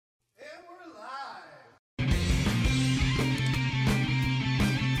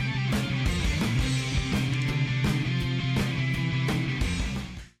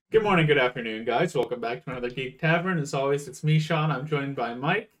Good morning, good afternoon, guys. Welcome back to another Geek Tavern. As always, it's me, Sean. I'm joined by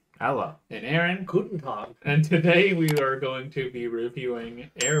Mike. Hello. And Aaron. Guten Tag. And today we are going to be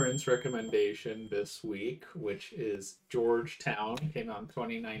reviewing Aaron's recommendation this week, which is Georgetown. Came out in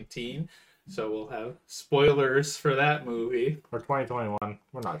 2019. So we'll have spoilers for that movie. Or 2021.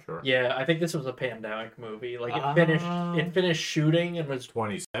 We're not sure. Yeah, I think this was a pandemic movie. Like it finished shooting and was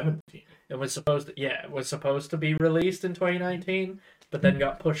 2017. It was supposed to be released in 2019, but then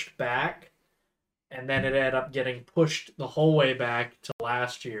got pushed back, and then it ended up getting pushed the whole way back to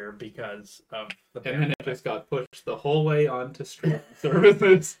last year because of the pandemic. And then it just got pushed the whole way onto streaming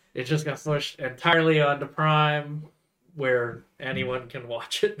services. It just got pushed entirely onto Prime, where anyone can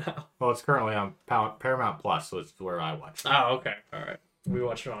watch it now. Well, it's currently on Paramount Plus, so it's where I watch it. Oh, okay. All right. We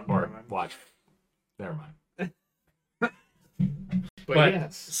watched it on Paramount. Never mind. But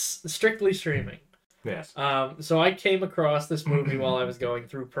yes. Strictly streaming. Yes. So I came across this movie while I was going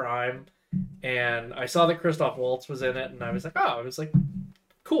through Prime, and I saw that Christoph Waltz was in it, and I was like,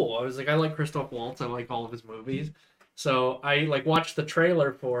 cool. I was like, I like Christoph Waltz. I like all of his movies. So I watched the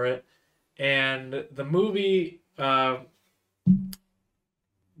trailer for it, and the movie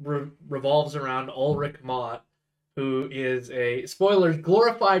revolves around Ulrich Mott, who is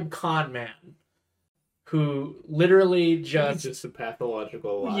glorified con man, who literally He's just a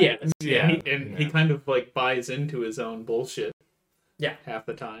pathological liar. Yes. Yeah. He kind of buys into his own bullshit. Yeah. Half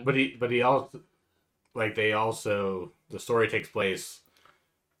the time. But he also, the story takes place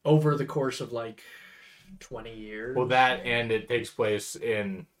over the course of 20 years. Well, that, and it takes place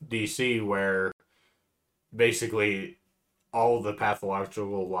in DC, where basically all the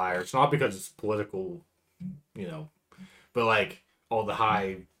pathological liars, not because it's political, but all the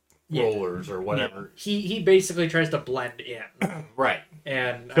high rollers or whatever. Yeah. He basically tries to blend in. Right.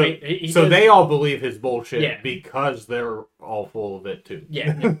 And so they all believe his bullshit because they're all full of it too.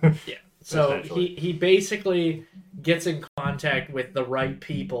 Yeah. So he basically gets in contact with the right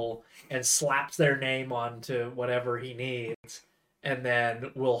people and slaps their name onto whatever he needs, and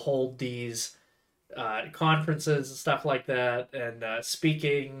then will hold these conferences and stuff like that, and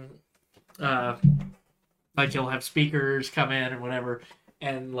speaking. He'll have speakers come in and whatever.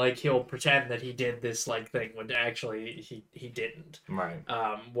 And he'll pretend that he did this thing when actually he didn't. Right.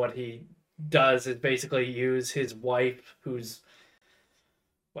 What he does is basically use his wife, who's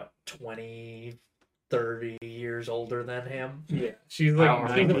 20, 30 years older than him. Yeah, she's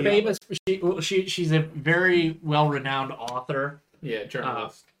she's a very well-renowned author. Yeah,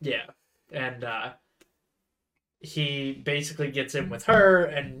 journalist. And he basically gets in with her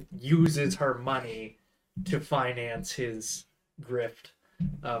and uses her money to finance his grift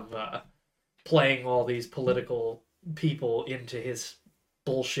of playing all these political people into his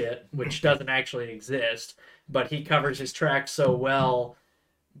bullshit, which doesn't actually exist, but he covers his tracks so well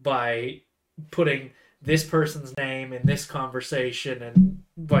by putting this person's name in this conversation and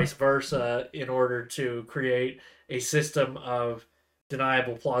vice versa in order to create a system of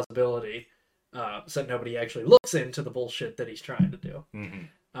deniable plausibility, so nobody actually looks into the bullshit that he's trying to do.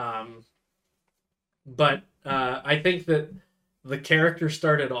 Mm-hmm. But I think that the character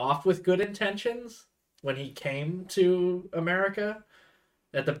started off with good intentions when he came to America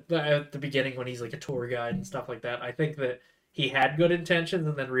at the beginning, when he's a tour guide and stuff like that. I think that he had good intentions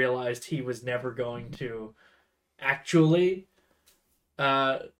and then realized he was never going to actually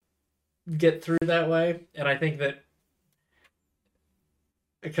get through that way. And I think that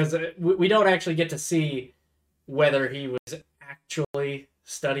because we don't actually get to see whether he was actually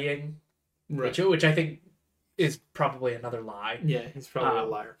studying, Right. which I think is probably another lie. Yeah, he's probably a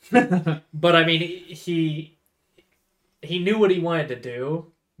liar. But I mean, he knew what he wanted to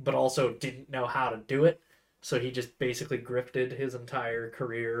do, but also didn't know how to do it. So he just basically grifted his entire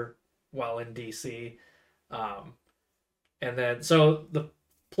career while in DC. And then, so the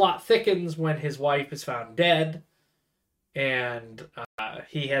plot thickens when his wife is found dead, and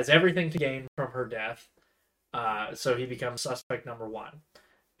he has everything to gain from her death. So he becomes suspect number one.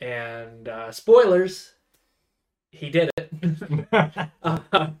 And spoilers, he did it.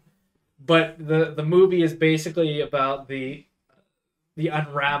 But the movie is basically about the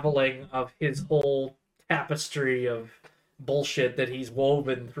unraveling of his whole tapestry of bullshit that he's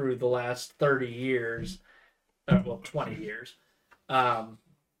woven through the last 30 years. 20 years. But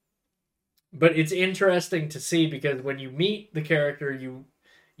it's interesting to see, because when you meet the character, you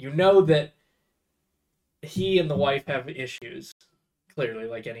know that he and the wife have issues. Clearly,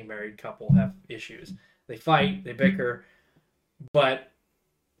 like any married couple have issues. They fight, they bicker, but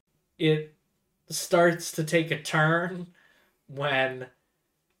it starts to take a turn when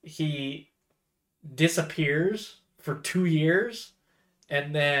he disappears for 2 years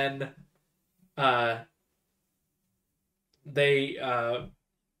and then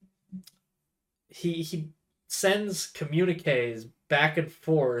he sends communiques back and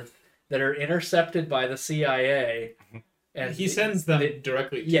forth that are intercepted by the CIA, and he sends them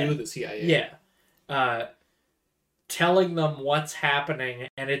directly to the CIA. Yeah, telling them what's happening,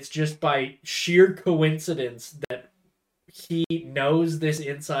 and it's just by sheer coincidence that he knows this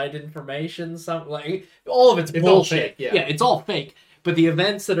inside information. All of it's bullshit. Yeah, it's all fake. But the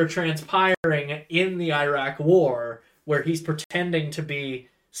events that are transpiring in the Iraq War, where he's pretending to be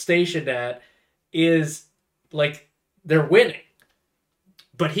stationed at, is like they're winning.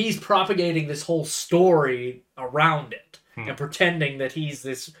 But he's propagating this whole story around it and pretending that he's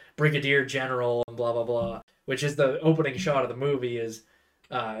this brigadier general and blah, blah, blah, which is the opening shot of the movie is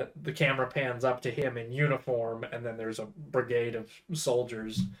the camera pans up to him in uniform, and then there's a brigade of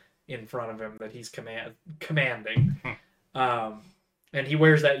soldiers in front of him that he's commanding. And he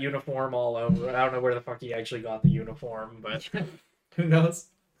wears that uniform all over. I don't know where the fuck he actually got the uniform, but who knows?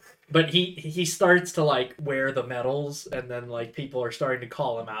 But he starts to like wear the medals, and then like people are starting to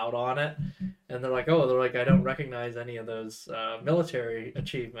call him out on it, and they're like, I don't recognize any of those military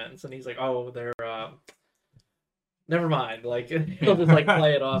achievements, and he's like, they're never mind. Like he'll just like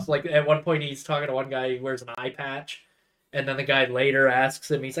play it off. Like at one point he's talking to one guy who wears an eye patch, and then the guy later asks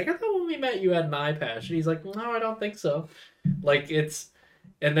him, he's like, I thought when we met you had an eye patch, and he's like, no, I don't think so. Like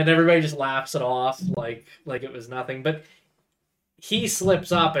and then everybody just laughs it off like it was nothing, but he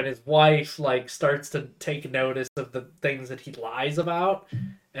slips up, and his wife like starts to take notice of the things that he lies about,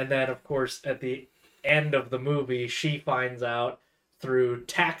 and then of course at the end of the movie she finds out through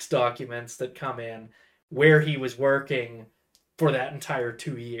tax documents that come in where he was working for that entire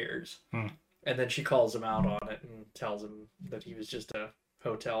 2 years. And then she calls him out on it and tells him that he was just a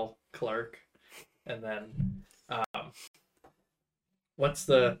hotel clerk. And then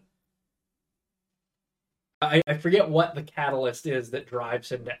I forget what the catalyst is that drives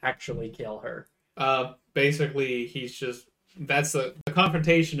him to actually kill her. Basically, he's just... That's the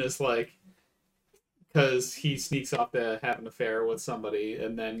confrontation is like... Because he sneaks off to have an affair with somebody,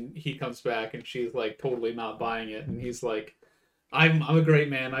 and then he comes back, and she's like totally not buying it, and he's like, I'm a great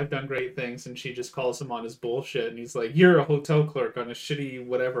man, I've done great things, and she just calls him on his bullshit, and he's like, you're a hotel clerk on a shitty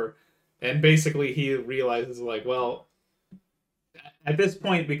whatever. And basically he realizes like, well, at this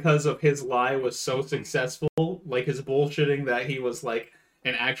point, because of his lie was so successful, like his bullshitting that he was like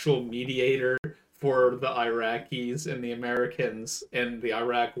an actual mediator for the Iraqis and the Americans in the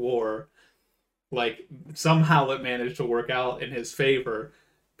Iraq War, like somehow it managed to work out in his favor.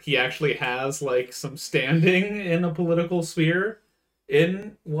 He actually has like some standing in a political sphere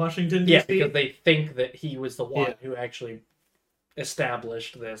in Washington, D.C. Yeah, because they think that he was the one who actually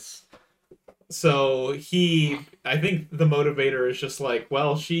established this. So I think the motivator is just like,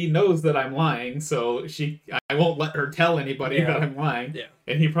 well, she knows that I'm lying, so I won't let her tell anybody that I'm lying. Yeah.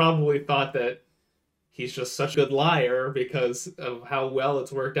 And he probably thought that he's just such a good liar because of how well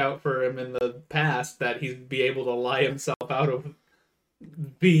it's worked out for him in the past that he'd be able to lie himself out of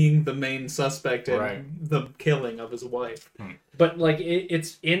being the main suspect in the killing of his wife. But like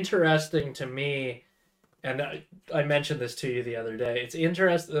it's interesting to me, and I mentioned this to you the other day. It's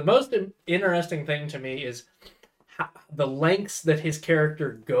interesting. The most interesting thing to me is the lengths that his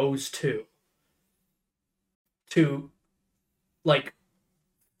character goes to like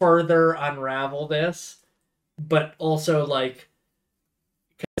further unravel this, but also like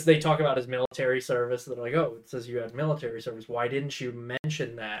because they talk about his military service, they're like, oh, it says you had military service, why didn't you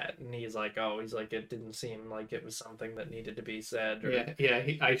mention that? And he's like, it didn't seem like it was something that needed to be said. Or,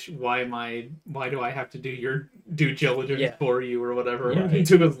 why do I have to do your due diligence for you or whatever?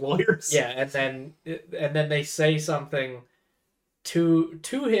 To his lawyers. And then they say something to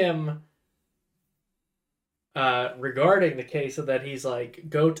him regarding the case, so that he's like,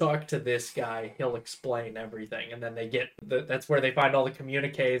 go talk to this guy, he'll explain everything. And then they get that's where they find all the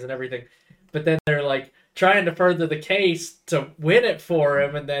communiques and everything, but then they're like trying to further the case to win it for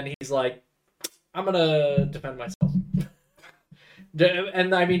him, and then he's like, I'm gonna defend myself.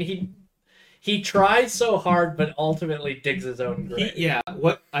 And I mean, he tries so hard but ultimately digs his own grave.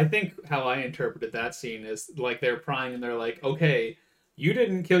 What I think how I interpreted that scene is like they're prying and they're like, okay, you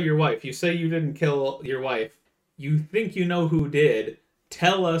didn't kill your wife, you say you didn't kill your wife, you think you know who did,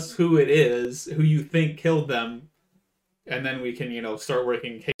 tell us who it is, who you think killed them, and then we can, start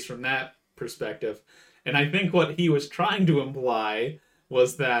working a case from that perspective. And I think what he was trying to imply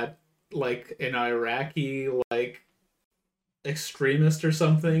was that, like, an Iraqi, like, extremist or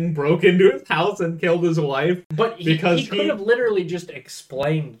something broke into his house and killed his wife. But he could have literally just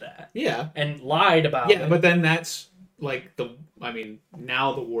explained that. Yeah. And lied about it. Yeah, but then that's like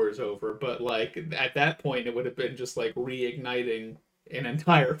now the war is over, but like at that point it would have been just like reigniting an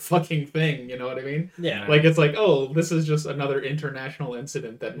entire fucking thing, you know what I mean? Yeah. Like it's like, oh, this is just another international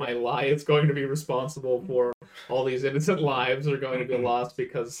incident that my lie is going to be responsible for. All these innocent lives are going to be lost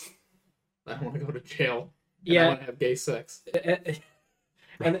because I don't want to go to jail. And I want to have gay sex.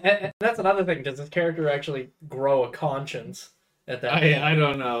 And that's another thing. Does this character actually grow a conscience at that point? I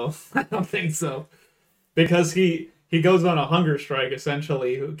don't know. I don't think so. Because he goes on a hunger strike,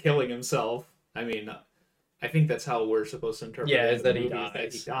 essentially, killing himself. I mean, I think that's how we're supposed to interpret it. Is that he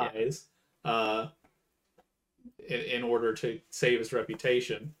dies. dies. That he dies in order to save his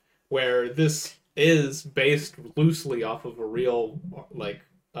reputation. Where this is based loosely off of a real, like,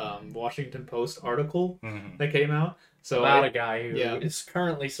 Washington Post article that came out. So about a guy who is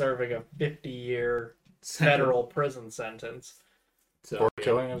currently serving a 50-year federal prison sentence. For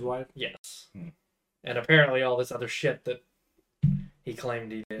killing his wife? Yes. And apparently all this other shit that he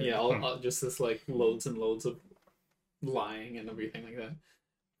claimed he did. Yeah, all just this, like, loads and loads of lying and everything like that.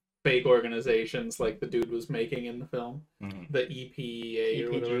 Fake organizations like the dude was making in the film. The EPA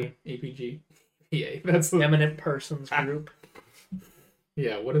or whatever. EPG. Yeah, that's the... Eminent Persons Group.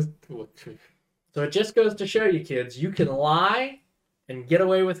 Yeah, So it just goes to show you, kids, you can lie and get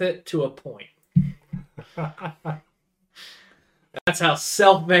away with it to a point. That's how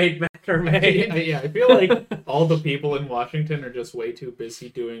self-made men are made. Yeah, I feel like all the people in Washington are just way too busy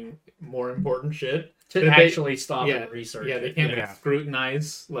doing more important shit to actually stop and research. Yeah, they can't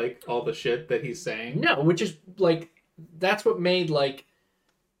scrutinize like all the shit that he's saying. No, which is like that's what made like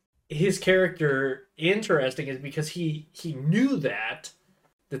his character interesting, is because he knew that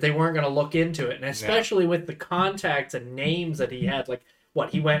they weren't going to look into it, and especially with the contacts and names that he had. Like, what,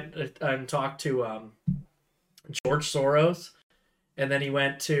 he went and talked to George Soros, and then he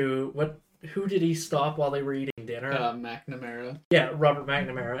went to who did he stop while they were eating dinner? McNamara. Yeah, Robert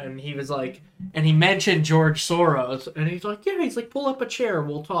McNamara, and he was like, and he mentioned George Soros, and he's like, he's like, pull up a chair,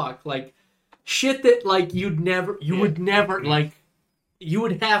 we'll talk. Like, shit that like you would never like, you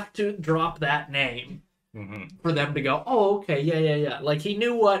would have to drop that name. For them to go, oh, okay, yeah. Like, he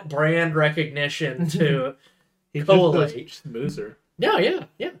knew what brand recognition to collate. Just Mooser. Yeah.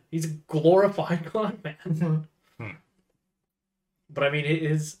 He's a glorified con man. But I mean,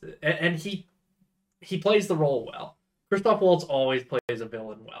 he plays the role well. Christoph Waltz always plays a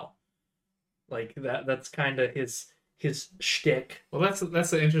villain well. Like that's kind of his shtick. Well, that's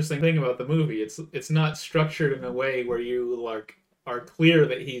the interesting thing about the movie. It's not structured in a way where you like are clear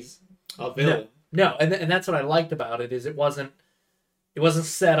that he's a villain. No, and that's what I liked about it, is it wasn't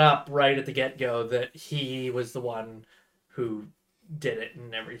set up right at the get-go that he was the one who did it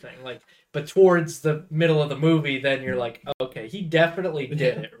and everything. Like, but towards the middle of the movie, then you're like, okay, he definitely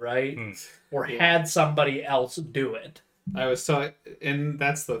did it, right? Or had somebody else do it. I was talking, and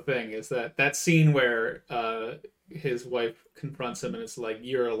that's the thing, is that scene where his wife confronts him and it's like,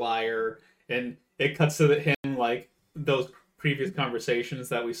 you're a liar, and it cuts to him like those previous conversations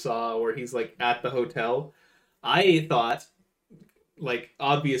that we saw where he's like at the hotel. I thought, like,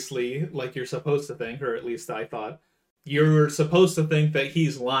 obviously, like you're supposed to think, or at least I thought, you're supposed to think that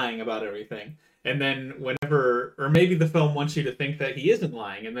he's lying about everything. And then whenever, or maybe the film wants you to think that he isn't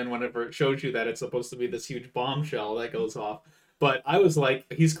lying, and then whenever it shows you that it's supposed to be this huge bombshell that goes off. But I was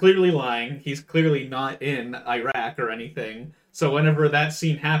like, he's clearly lying. He's clearly not in Iraq or anything. So whenever that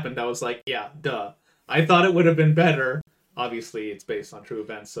scene happened, I was like, yeah, duh. I thought it would have been better. Obviously, it's based on true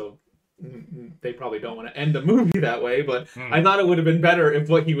events, so they probably don't want to end the movie that way, but I thought it would have been better if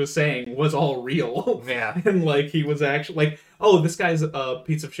what he was saying was all real. Yeah. And, like, he was actually, like, oh, this guy's a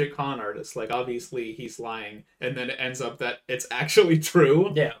piece of shit con artist. Like, obviously, he's lying. And then it ends up that it's actually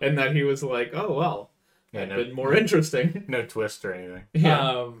true. Yeah. And that he was like, oh, well, that'd been more interesting. No twist or anything.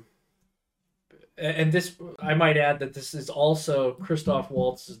 Yeah. And this, I might add that this is also Christoph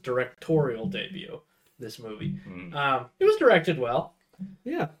Waltz's directorial debut, this movie. It was directed well.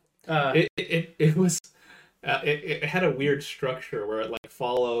 Yeah. It was it had a weird structure where it like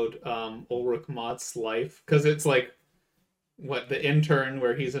followed Ulrich Mott's life, because it's like the intern,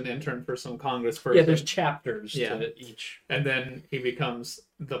 where he's an intern for some congressperson. Yeah, there's chapters to each. And then he becomes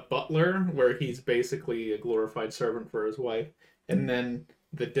the butler, where he's basically a glorified servant for his wife. And then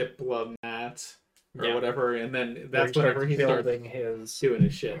the diplomat or whatever, and then that's whenever he starts building his doing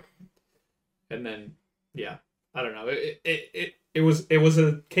his shit. And then I don't know. It was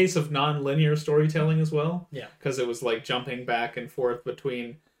a case of non-linear storytelling as well. Yeah. Because it was like jumping back and forth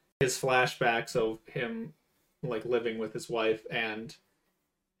between his flashbacks of him like living with his wife and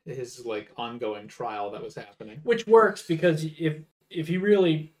his like ongoing trial that was happening. Which works, because if you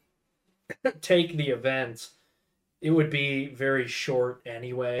really take the events it would be very short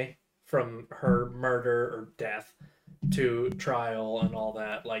anyway, from her murder or death to trial and all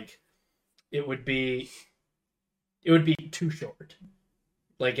that. Like, it would be too short.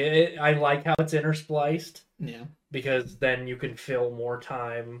 Like, I like how it's interspliced. Yeah. Because then you can fill more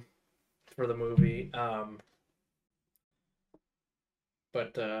time for the movie.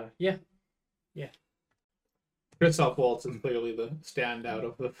 Yeah. Christoph Waltz is clearly the standout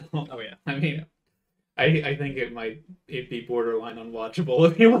of the film. Oh yeah. I mean, I think it'd be borderline unwatchable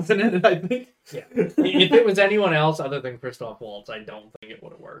if he wasn't in it. I think. Yeah. If it was anyone else other than Christoph Waltz, I don't think it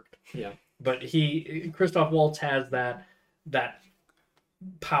would have worked. Yeah. But Christoph Waltz has that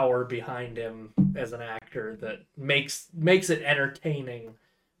power behind him as an actor that makes it entertaining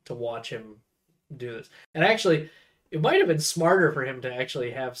to watch him do this. And actually, it might have been smarter for him to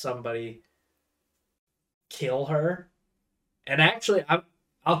actually have somebody kill her. And actually,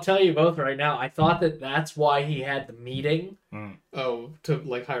 I'll tell you both right now, I thought that's why he had the meeting. Oh, to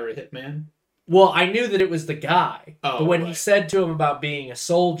like hire a hitman? Well, I knew that it was the guy. Oh, but when right. he said to him about being a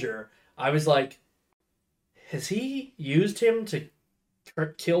soldier, I was like, has he used him to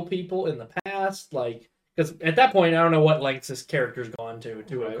kill people in the past? Like, because at that point, I don't know what lengths this character's gone to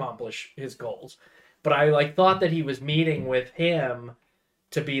Right. accomplish his goals. But I thought that he was meeting with him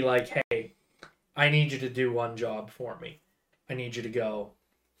to be like, hey, I need you to do one job for me. I need you to go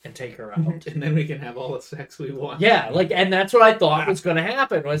and take her out. And then we can have all the sex we want. Yeah, and that's what I thought was going to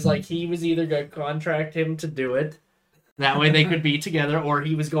happen, was like he was either going to contract him to do it, that way they could be together, or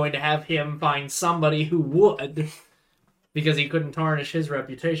he was going to have him find somebody who would, because he couldn't tarnish his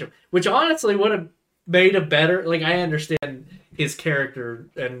reputation, which honestly would have made a better, I understand his character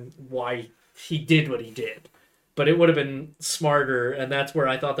and why he did what he did, but it would have been smarter, and that's where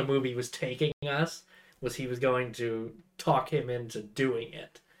I thought the movie was taking us, was he was going to talk him into doing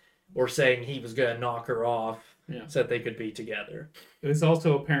it, or saying he was going to knock her off so that they could be together. It was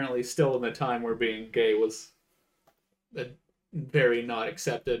also apparently still in the time where being gay was very not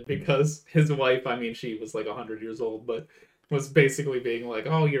accepted, because his wife, I mean, she was like 100 years old, but was basically being like,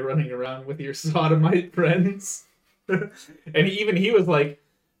 oh, you're running around with your sodomite friends. And even he was like,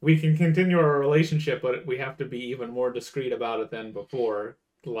 we can continue our relationship, but we have to be even more discreet about it than before.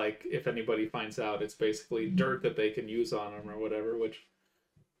 Like, if anybody finds out, it's basically dirt that they can use on them or whatever, which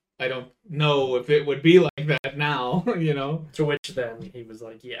I don't know if it would be like that now, you know? To which then he was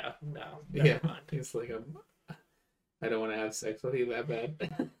like, yeah, no, never mind. He's like, I don't want to have sex with you that bad.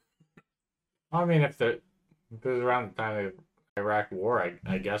 I mean, if it was around the time of the Iraq War,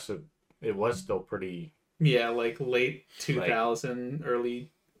 I guess it was still pretty... Yeah, like late 2000, early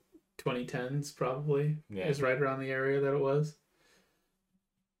 2010s probably. Yeah. Is right around the area that it was.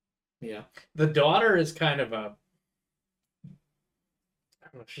 Yeah. The daughter is kind of I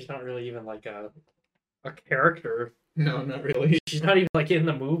don't know, she's not really even like a character. No, not really. She's not even like in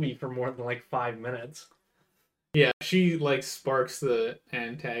the movie for more than 5 minutes. Yeah, she sparks the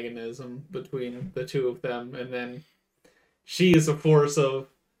antagonism between the two of them, and then she is a force of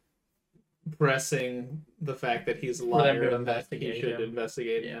pressing the fact that he's a liar and that he should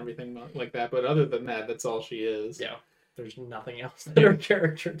investigate and everything like that. But other than that, that's all she is. Yeah, there's nothing else that her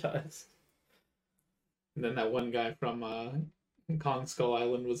character does. And then that one guy from Kong Skull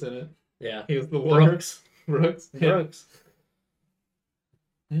Island was in it. Yeah, he was the lawyer. Brooks. Yeah.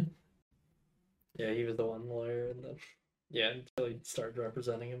 Yeah, he was the one lawyer, and then until he started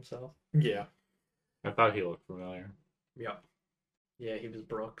representing himself. Yeah, I thought he looked familiar. Yeah, he was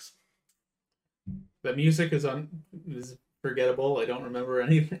Brooks. The music is forgettable. I don't remember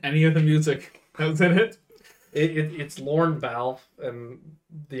any of the music that was in it. It's Lorne Balfe, and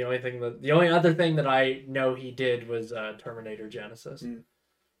the only other thing that I know he did was Terminator Genesis.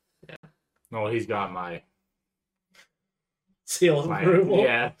 Yeah. No, he's got my seal of approval.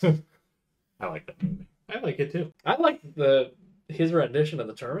 Yeah. I like that movie. I like it too. I like his rendition of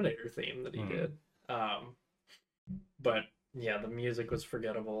the Terminator theme that he did. But yeah, the music was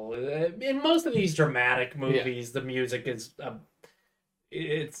forgettable. In most of these dramatic movies, the music is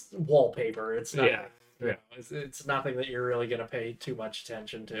it's wallpaper. It's not. Yeah. It's nothing that you're really gonna pay too much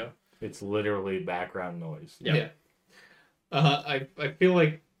attention to. It's literally background noise. Yeah. I feel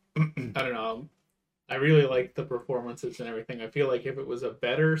like I don't know. I really like the performances and everything. I feel like if it was a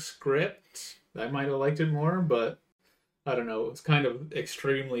better script, I might have liked it more, but I don't know. It's kind of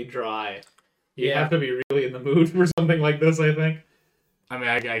extremely dry. You have to be really in the mood for something like this, I think. I mean,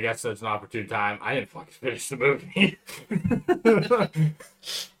 I guess that's an opportune time. I didn't fucking finish the movie.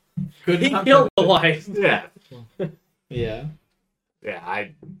 He killed the wife. Yeah. Yeah. Yeah,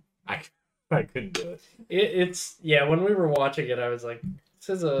 I couldn't do it. It's when we were watching it, I was like,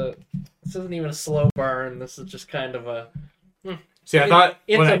 this isn't even a slow burn. This is just kind of a. See, I thought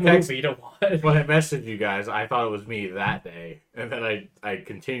it's when a I movie to watch. when I messaged you guys, I thought it was me that day, and then I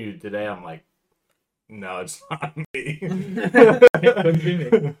continued today. I'm like, no, it's not me. It couldn't be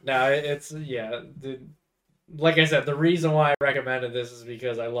me. No, it's like I said, the reason why I recommended this is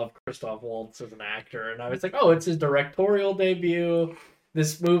because I love Christoph Waltz as an actor, and I was like, oh, it's his directorial debut.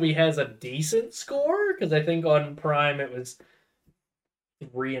 This movie has a decent score because I think on Prime it was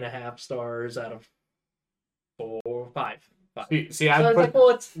 3.5 stars out of 5. See, So I was like, well,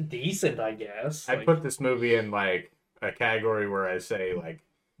 it's decent, I guess. I put this movie in like a category where I say like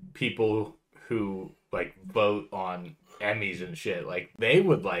people who like vote on Emmys and shit, like they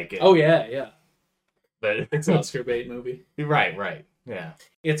would like it. Oh yeah. But It's an Oscar bait movie. right, yeah.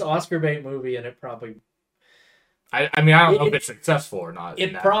 It's Oscar bait movie, and it probably I mean, I don't know if it's successful or not.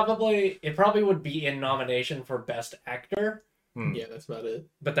 it probably would be in nomination for Best Actor, Yeah, that's about it.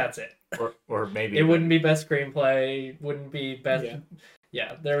 but that's it. or maybe It wouldn't be Best Screenplay. Wouldn't be Best. Yeah.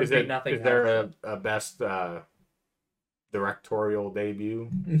 Yeah, there would be nothing. Is there a best directorial debut?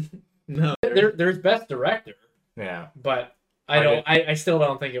 No. There's Best Director, Yeah. but I still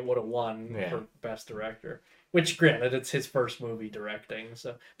don't think it would have won Yeah. for Best Director. Which, granted, it's his first movie directing.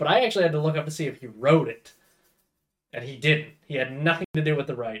 So, but I actually had to look up to see if he wrote it, and he didn't. He had nothing to do with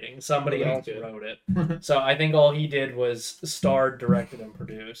the writing. Somebody else good. wrote it. So I think all he did was starred, directed, and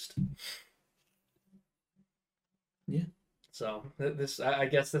produced. Yeah. So I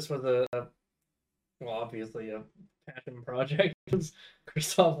guess this was obviously a passion project. Because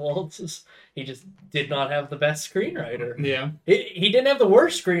Christoph Waltz he just did not have the best screenwriter. Yeah. He didn't have the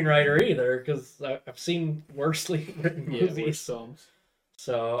worst screenwriter either, because I've seen worsely written Yeah, movies. worst films.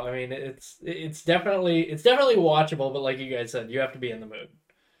 So I mean, it's definitely watchable, but like you guys said, you have to be in the mood.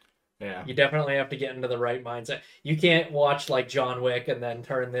 Yeah. You definitely have to get into the right mindset. You can't watch like John Wick and then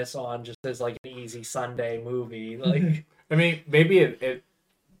turn this on just as like an easy Sunday movie. Like, I mean, maybe it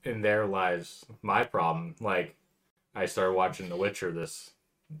in there lies my problem. Like, I started watching The Witcher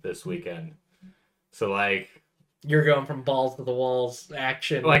this weekend, so like you're going from balls to the walls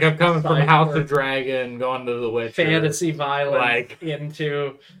action. like I'm coming from side House work, of Dragon, going to The Witcher, fantasy violence like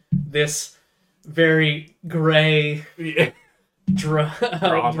into this very gray yeah.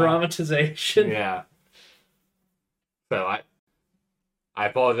 Drama. dramatization. Yeah. So I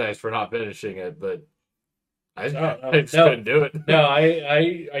apologize for not finishing it, but I just couldn't do it. No,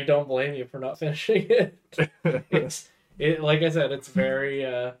 I don't blame you for not finishing it. It like I said, it's very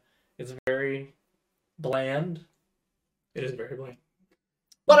bland. It is very bland.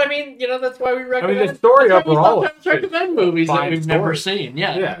 But I mean, that's why we recommend. the story that's why we overall sometimes recommend movies that fine we've never story. seen.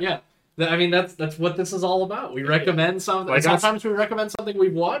 Yeah. I mean, that's what this is all about. We recommend something. Like sometimes we recommend something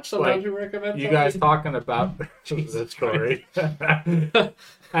we've watched. Sometimes like we recommend you something. guys talking about the story.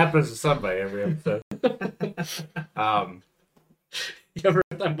 Happens to somebody every episode. You ever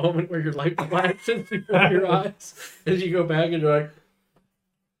have that moment where your light flashes before your eyes as you go back and you're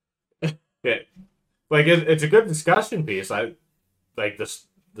like, yeah, like it's a good discussion piece. I like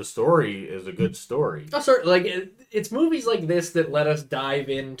the story is a good story. oh, sorry, like it's movies like this that let us dive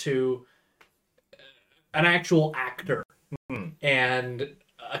into an actual actor and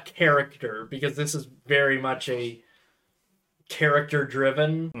a character, because this is very much a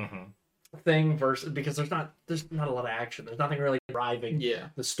character-driven thing because there's not a lot of action. There's nothing really driving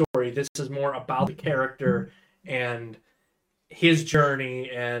the story. This is more about the character and his journey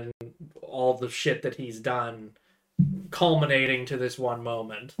and all the shit that he's done, culminating to this one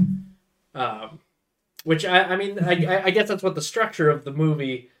moment. Which I mean, I guess that's what the structure of the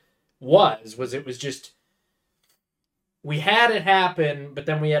movie was. It was just we had it happen, but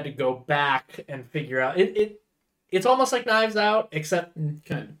then we had to go back and figure out it. It's almost like Knives Out, except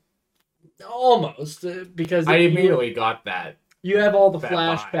kind of. Almost, because I immediately got that. You have all the that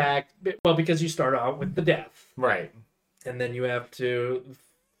flashback, well, because you start out with the death. Right. And then you have to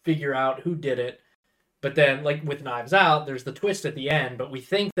figure out who did it. But then, like with Knives Out, there's the twist at the end, but we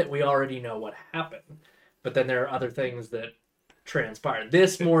think that we already know what happened. But then there are other things that transpire.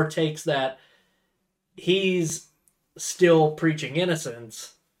 This more takes that he's still preaching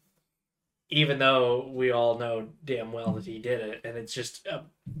innocence, even though we all know damn well that he did it, and it's just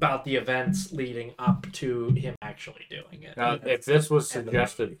about the events leading up to him actually doing it. Now, if this was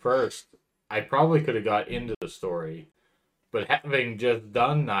suggested first, I probably could have got into the story, but having just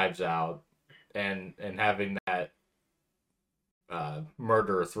done Knives Out and having that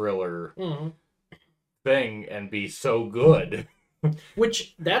murder thriller thing and be so good.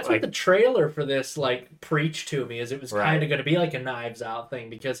 Which that's like, what the trailer for this preached to me, is it was kind of going to be like a Knives Out thing,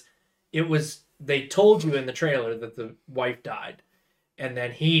 because it was, they told you in the trailer that the wife died, And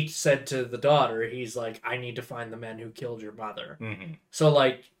then he said to the daughter, he's like, I need to find the men who killed your mother. Mm-hmm. So,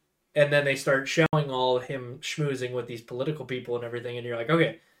 like, and then they start showing all of him schmoozing with these political people and everything. And you're like,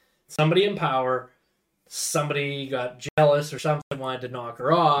 okay, somebody in power, somebody got jealous or something, wanted to knock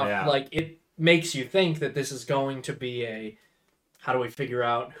her off. Yeah. Like, it makes you think that this is going to be a, how do we figure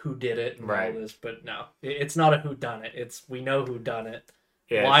out who did it and Right. all this? But no, it's not a who done it. It's, we know who done it.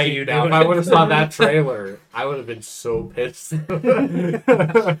 Yeah, Why see, you now, doing if I it? would have saw that trailer, I would have been so pissed.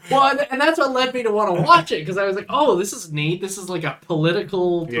 Well, and that's what led me to want to watch it, because I was like, oh, this is neat. This is like a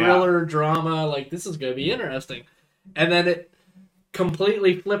political thriller drama. Like, this is going to be interesting. And then it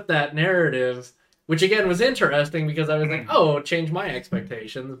completely flipped that narrative, which again was interesting because I was like, oh, it changed my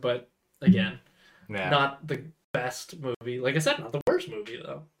expectations. But again, not the best movie. Like I said, not the worst movie,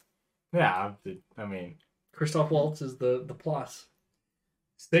 though. Yeah, I mean, Christoph Waltz is the plus.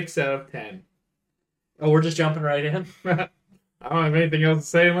 6 out of 10. Oh, we're just jumping right in? I don't have anything else to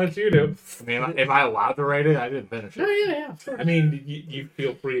say unless you do. I mean, am I allowed to rate it? I didn't finish it. Oh, yeah. I mean, you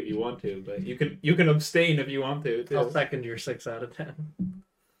feel free if you want to, but you can abstain if you want to. Too. I'll second your 6 out of 10.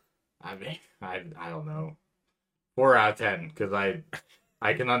 I mean, I don't know. 4 out of 10, because I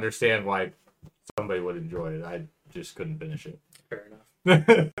can understand why somebody would enjoy it. I just couldn't finish it. Fair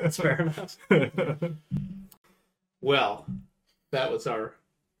enough. That's fair enough. Well, that was our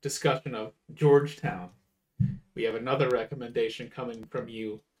discussion of Georgetown. We have another recommendation coming from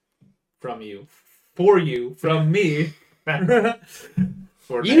me, for me. For You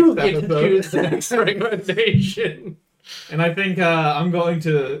next get to choose the next recommendation. And I think I'm going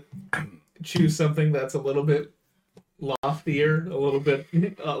to choose something that's a little bit loftier, a little bit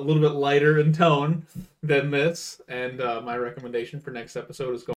lighter in tone than this. And my recommendation for next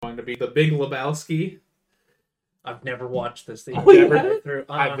episode is going to be The Big Lebowski. I've never watched this thing. I've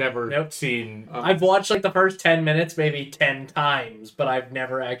never seen. I've watched like the first 10 minutes maybe 10 times, but I've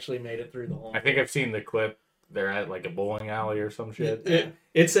never actually made it through the whole. I think I've seen the clip. They're at like a bowling alley or some shit.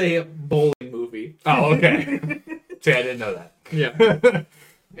 It's a bowling movie. Oh, okay. See, I didn't know that. Yeah.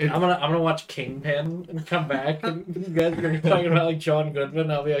 I'm gonna watch Kingpin and come back, and you guys are gonna be talking about like John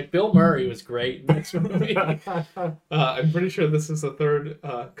Goodman. I'll be like, Bill Murray was great in this movie. I'm pretty sure this is the third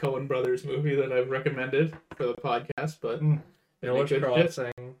Coen Brothers movie that I've recommended for the podcast, but Miller's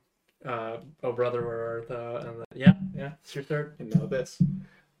Crossing, Oh Brother Where Art Thou, and then, yeah, it's your third. And now this.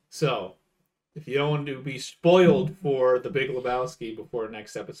 So, if you don't want to be spoiled for The Big Lebowski before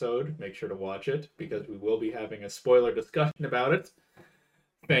next episode, make sure to watch it, because we will be having a spoiler discussion about it.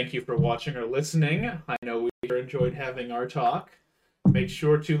 Thank you for watching or listening. I know we enjoyed having our talk. Make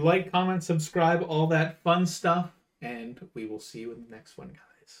sure to like, comment, subscribe, all that fun stuff, and we will see you in the next one,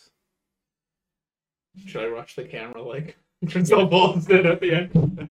 guys. Should I rush the camera like Prince Paul did at the end?